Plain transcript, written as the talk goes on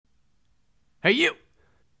Hey, you!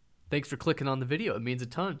 Thanks for clicking on the video. It means a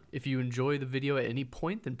ton. If you enjoy the video at any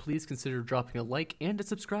point, then please consider dropping a like and a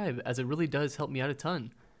subscribe, as it really does help me out a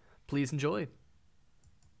ton. Please enjoy.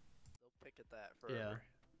 They'll pick at that forever. Yeah.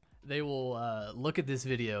 They will look at this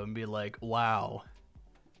video and be like, wow,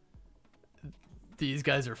 these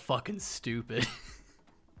guys are fucking stupid.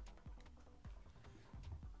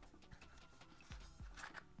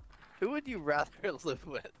 Who would you rather live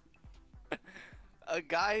with? A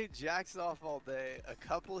guy who jacks off all day, a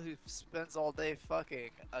couple who spends all day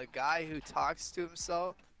fucking, a guy who talks to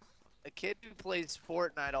himself, a kid who plays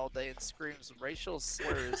Fortnite all day and screams racial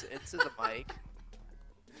slurs into the mic,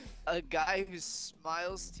 a guy who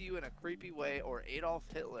smiles to you in a creepy way, or Adolf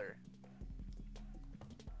Hitler.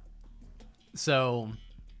 So,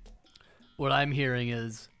 what I'm hearing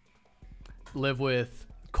is live with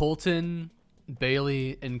Colton,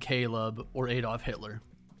 Bailey, and Caleb, or Adolf Hitler.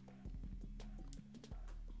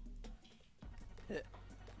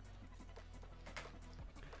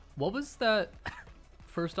 What was that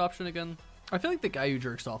first option again? I feel like the guy who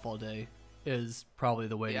jerks off all day is probably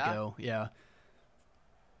the way to go. Yeah.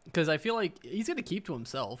 Because I feel like he's going to keep to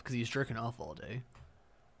himself because he's jerking off all day.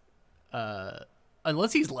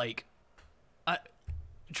 Unless he's like...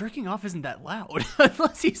 jerking off isn't that loud.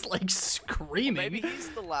 Unless he's like screaming. Well, maybe he's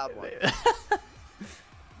the loud one.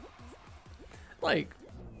 Like...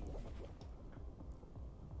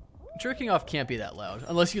 jerking off can't be that loud.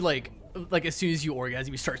 Unless you like as soon as you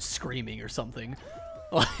orgasm, you start screaming or something.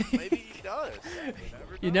 Maybe he does.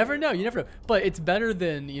 You never know. You never know. But it's better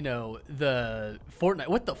than, you know, the Fortnite.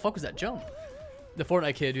 What the fuck was that jump? The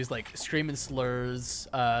Fortnite kid who's like screaming slurs.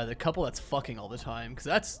 The couple that's fucking all the time. Because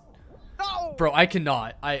that's... No! Bro, I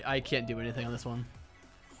cannot. I can't do anything on this one.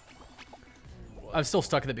 I'm still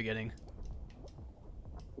stuck at the beginning.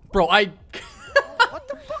 Bro, What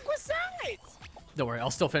the fuck was that? Don't worry.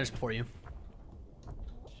 I'll still finish before you.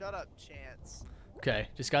 Shut up, Chance. Okay.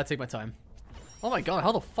 Just gotta take my time. Oh my god.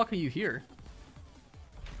 How the fuck are you here?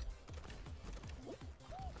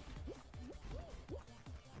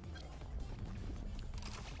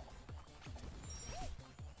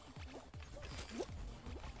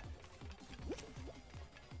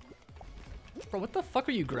 Bro, what the fuck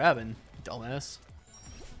are you grabbing, dumbass?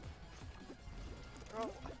 Bro,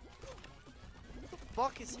 who the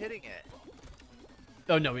fuck is hitting it?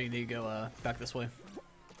 Oh no, we need to go back this way.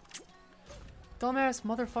 Dumbass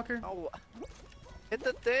motherfucker. Oh, hit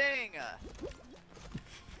the thing!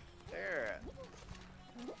 There.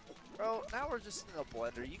 Bro, now we're just in a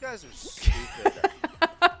blender. You guys are stupid.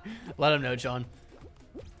 Let him know, John.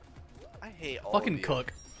 I hate all Fucking of you.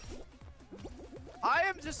 cook. I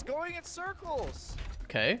am just going in circles.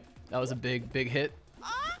 Okay, that was a big hit.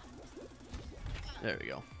 Ah! There we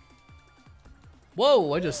go.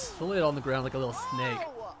 Whoa, I just slid on the ground like a little snake.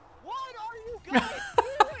 Whoa! What are you guys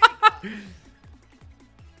doing?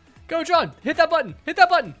 Go, John! Hit that button! Hit that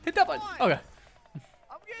button! Hit that button! Come on. Okay.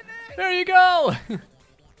 I'm getting it. There you go!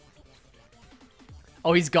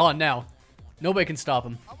 Oh, he's gone now. Nobody can stop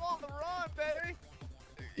him. I'm on the run, baby.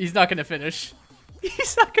 He's not gonna finish.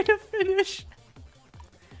 He's not gonna finish.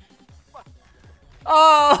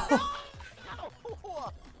 Oh!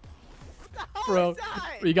 No! How Bro, did I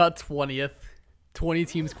die? we got 20th. 20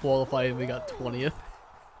 teams qualified and we got 20th.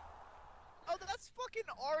 Oh, that's fucking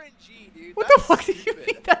RNG, dude. What That's the fuck do you stupid.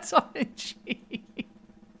 mean that's RNG?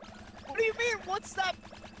 What do you mean? What's that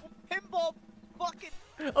pinball fucking...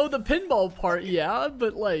 Oh, the pinball part, yeah,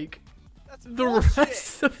 but like, That's the bullshit.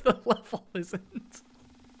 rest of the level isn't.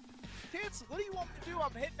 Kids, what do you want me to do?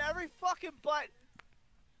 I'm hitting every fucking button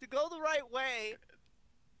to go the right way.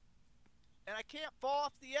 And I can't fall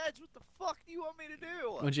off the edge. What the fuck do you want me to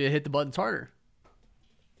do? Why don't you hit the buttons harder?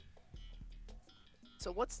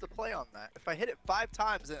 So what's the play on that? If I hit it 5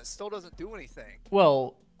 times and it still doesn't do anything.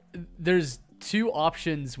 Well, there's 2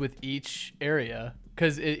 options with each area,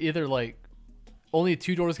 because it either like, only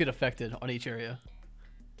 2 doors get affected on each area.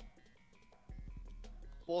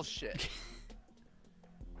 Bullshit.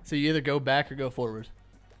 So you either go back or go forward.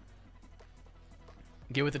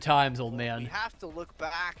 Get with the times, old We man. have to look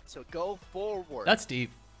back to go forward. That's deep.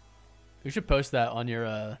 We should post that on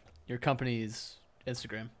your company's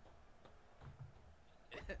Instagram.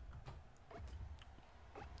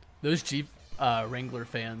 Those Jeep Wrangler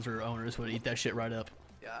fans or owners would eat that shit right up.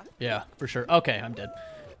 Yeah? Yeah, for sure. Okay, I'm dead.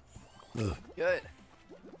 Ugh. Good.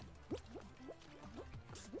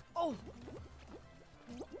 Oh!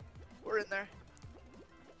 We're in there.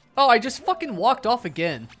 Oh, I just fucking walked off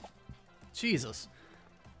again. Jesus.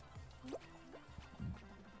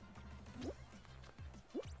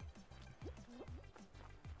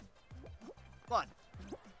 Come on.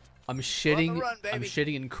 I'm shitting. run, I'm baby.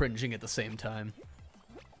 shitting and cringing at the same time.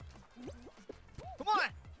 Come on.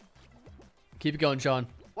 Keep it going, John.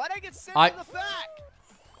 Why'd I get sent to the back?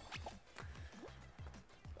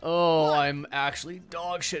 Oh, I'm actually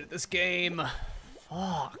dog shit at this game.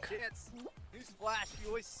 Fuck. Chance. Newsflash, you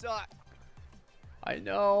always suck. I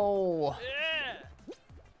know. Yeah.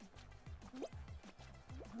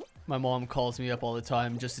 My mom calls me up all the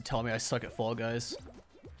time just to tell me I suck at Fall Guys.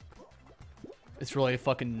 It's really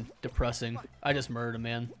fucking depressing. I just murdered a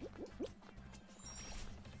man.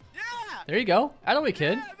 Yeah. There you go. Attaboy,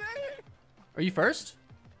 kid. Yeah, baby. Are you first?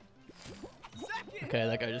 Second. Okay,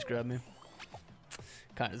 that guy just grabbed me.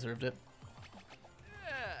 Kinda deserved it.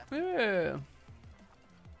 Yeah. Yeah.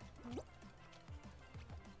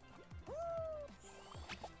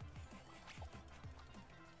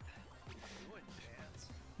 Doing, Chance.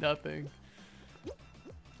 Nothing.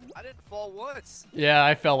 I didn't fall once. Yeah,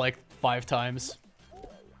 I fell like 5 times.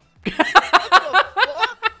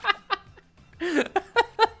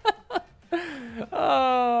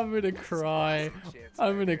 Oh, I'm gonna cry.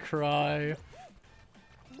 I'm gonna cry.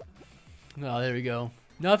 Oh, there we go.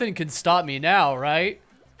 Nothing can stop me now, right?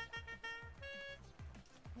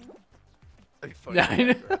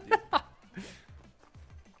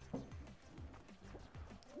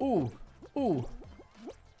 Ooh, ooh.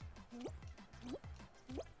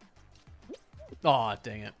 Aw,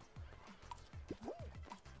 dang it.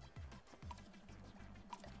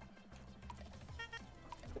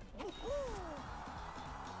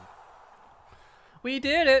 We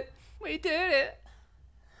did it! We did it!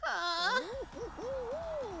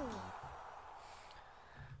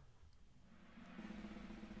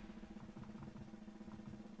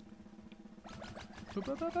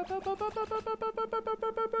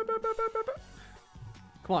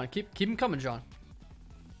 Come on, keep him coming, John.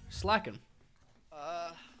 Slacking.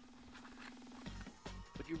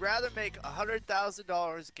 Would you rather make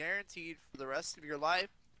 $100,000 guaranteed for the rest of your life,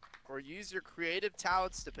 or use your creative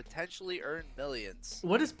talents to potentially earn millions?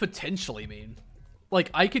 What does potentially mean? Like,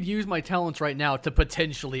 I could use my talents right now to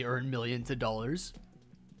potentially earn millions of dollars.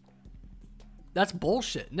 That's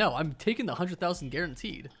bullshit. No, I'm taking the 100,000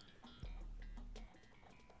 guaranteed.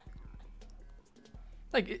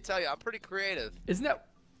 Like, I tell you, I'm pretty creative. Isn't that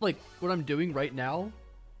like what I'm doing right now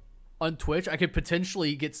on Twitch? I could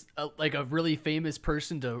potentially get like a really famous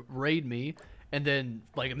person to raid me, and then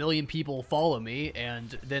like 1 million people follow me,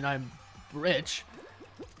 and then I'm rich.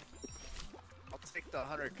 I'll take the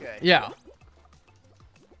 100K. Yeah.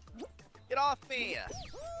 Get off me!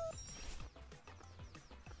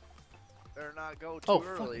 Better not go too Oh,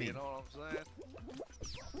 fuck early, me. you know what I'm saying?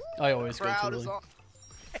 I always go Crowd too is early. on.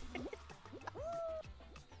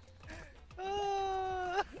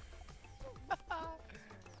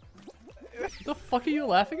 What the fuck are you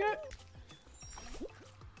laughing at?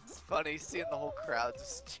 It's funny seeing the whole crowd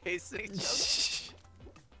just chasing each other.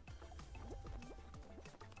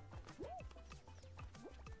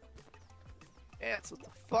 Ants, what the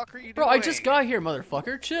fuck are you Bro, doing? I just got here,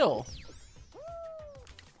 motherfucker. Chill.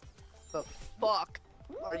 The fuck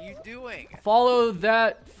are you doing? Follow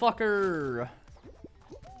that fucker.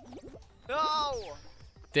 No!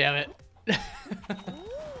 Damn it.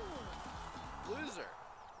 Loser.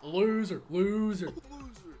 Loser, loser,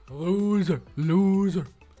 Loser. loser, loser,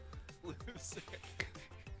 Loser.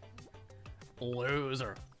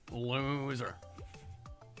 loser, loser.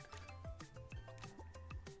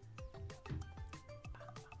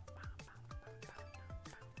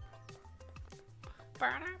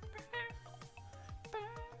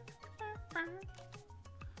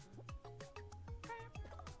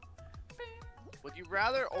 Would you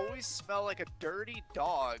rather always smell like a dirty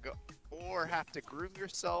dog or have to groom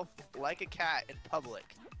yourself like a cat in public?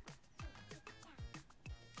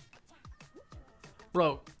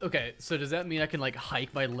 Bro, okay, so does that mean I can like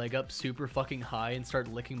hike my leg up super fucking high and start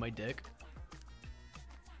licking my dick?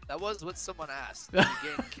 That was what someone asked. You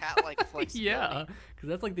gain cat-like flexibility. Yeah, because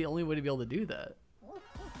that's like the only way to be able to do that.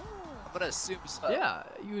 I'm gonna assume so. Yeah,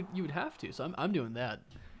 you would have to. So I'm doing that.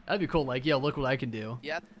 That'd be cool. Like, yeah, look what I can do.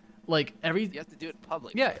 Yeah. Like You have to do it in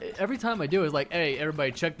public. yeah, every time I do it's like, hey,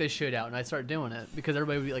 everybody check this shit out, and I start doing it because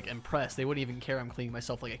everybody would be like impressed. They wouldn't even care I'm cleaning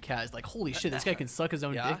myself like a cat. It's like, holy shit, this guy can suck his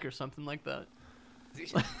own Yeah. dick or something like that.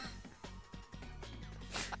 Fuck.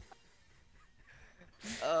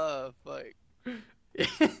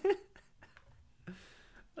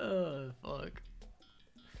 Oh, fuck.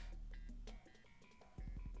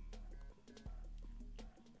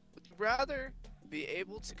 Would you rather be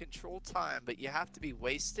able to control time, but you have to be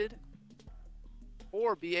wasted?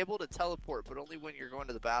 Or be able to teleport, but only when you're going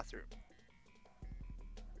to the bathroom?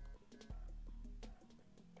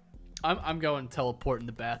 I'm going teleport in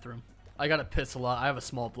the bathroom. I gotta piss a lot. I have a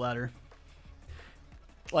small bladder.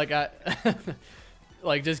 Like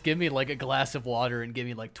like just give me like a glass of water and give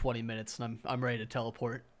me like 20 minutes and I'm ready to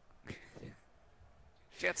teleport.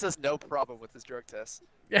 Chance has no problem with his drug test.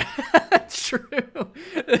 Yeah, true.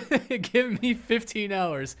 Give me 15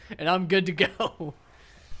 hours and I'm good to go.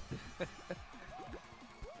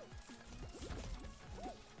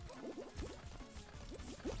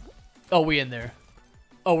 Oh, we in there.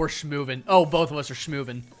 Oh, we're schmoovin'. Oh, both of us are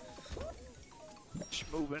schmoovin'.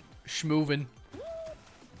 Schmoovin'. Schmoovin'.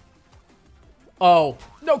 Oh.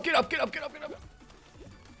 No, get up, get up, get up, get up.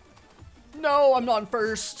 No, I'm not in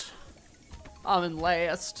first. I'm in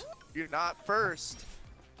last. You're not first.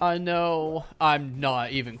 I know. I'm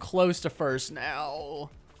not even close to first now.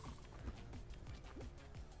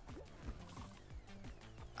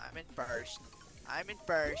 I'm in first. I'm in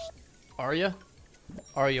first. Are ya?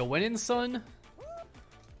 Are you winning, son?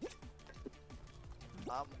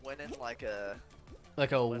 I'm winning like a...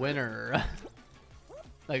 Like a winner.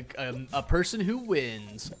 Like a person who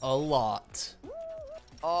wins a lot.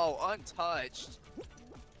 Oh, untouched.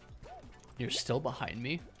 You're still behind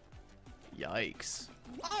me? Yikes.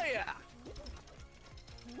 Oh, yeah.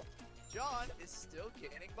 John is still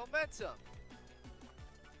gaining momentum.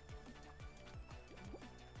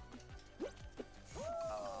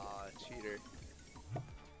 Aw, cheater.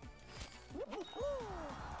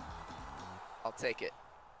 I'll take it.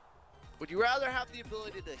 Would you rather have the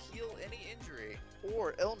ability to heal any injury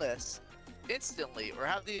or illness instantly, or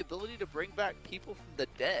have the ability to bring back people from the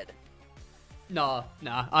dead? Nah.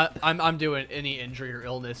 I'm doing any injury or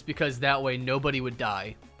illness because that way nobody would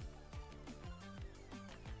die.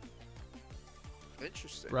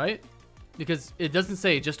 Interesting. Right? Because it doesn't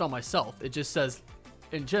say just on myself. It just says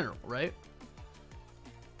in general, right?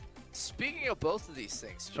 Speaking of both of these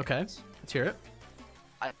things, James, Okay. Let's hear it.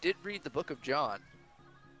 I did read the Book of John.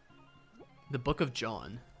 The Book of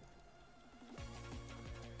John.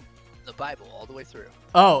 The Bible all the way through.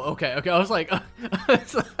 Oh, okay. I was like,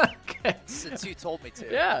 okay. Since you told me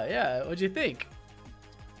to. Yeah. What'd you think?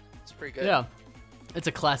 It's pretty good. Yeah. It's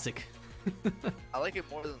a classic. I like it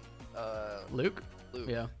more than Luke?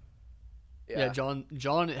 Luke. Yeah,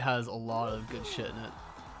 John has a lot of good shit in it.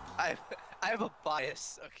 I have a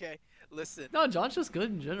bias, okay? Listen. No, John's just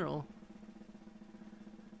good in general.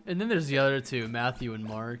 And then there's the other two, Matthew and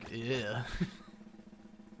Mark. Yeah.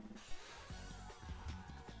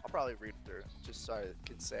 I'll probably read through just so I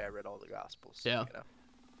can say I read all the Gospels. Yeah.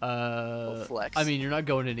 You know? Flex. I mean, you're not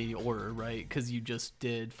going in any order, right? Because you just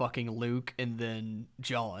did fucking Luke and then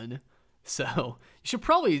John. So you should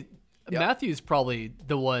probably... Yep. Matthew's probably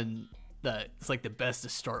the one that's like the best to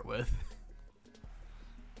start with.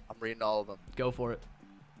 I'm reading all of them. Go for it.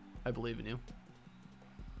 I believe in you.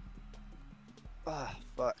 Ah,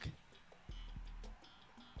 fuck.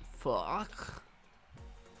 Fuck.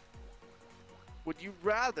 Would you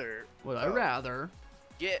rather... Would I rather...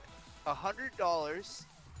 get $100,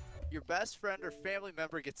 your best friend or family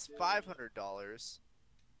member gets $500,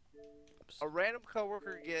 a random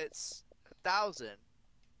coworker gets $1,000,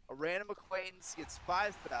 a random acquaintance gets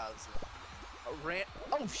 $5,000,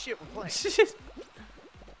 oh shit, we're playing.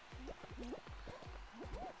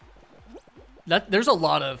 There's a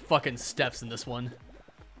lot of fucking steps in this one.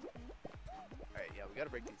 Alright, yeah, we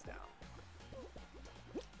gotta break these down.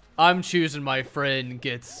 I'm choosing my friend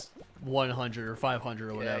gets 100 or 500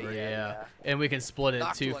 or whatever, yeah. And we can split it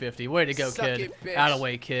Knocked 250. Way to go, Suck kid. it, bitch. Out of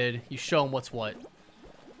way, kid. You show him what's what.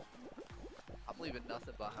 I'm leaving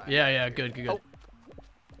nothing behind. Yeah, good. Oh.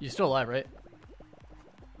 You still alive, right?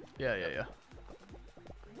 Yeah.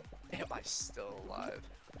 Am I still alive?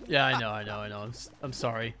 Yeah, I know. I'm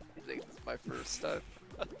sorry. I think it's my first time.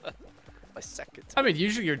 My second time. I mean,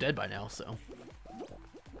 usually you're dead by now, so.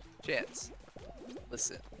 Chance.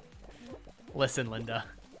 Listen. Listen, Linda.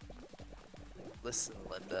 Listen,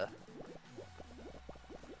 Linda.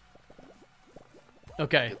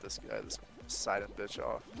 Okay. Get this guy, this side and bitch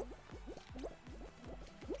off.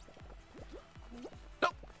 No!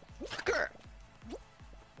 Fucker!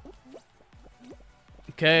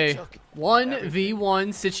 Okay.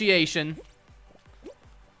 1v1 situation.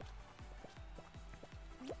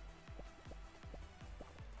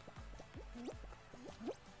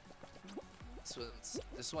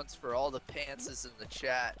 This one's for all the pantses in the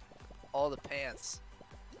chat. All the pants.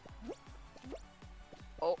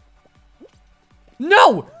 Oh.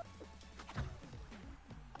 No!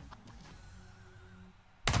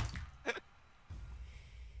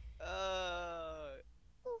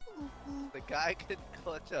 The guy could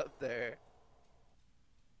clutch up there.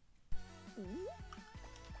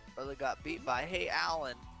 Brother got beat by Hey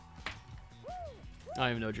Allen. I don't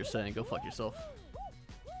even know what you're saying. Go fuck yourself.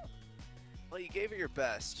 Well, you gave it your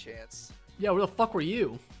best, Chance. Yeah, where the fuck were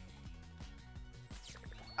you?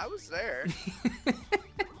 I was there.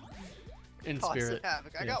 In Toss spirit. it,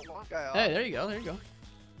 Havoc. I got one guy off. Hey, there you go. There you go.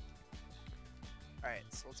 Alright,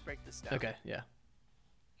 so let's break this down. Okay, yeah.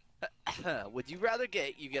 Would you rather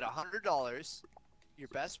you get $100, your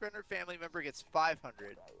best friend or family member gets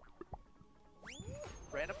 500,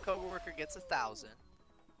 random coworker gets 1,000,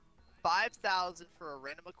 5,000 for a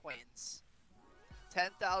random acquaintance,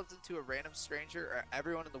 10,000 to a random stranger, or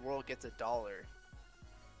everyone in the world gets $1?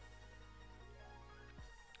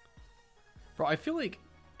 Bro, I feel like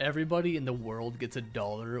everybody in the world gets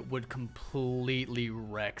 $1 would completely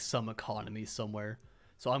wreck some economy somewhere.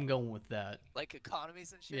 So I'm going with that. Like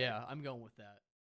economies and shit? Yeah, I'm going with that.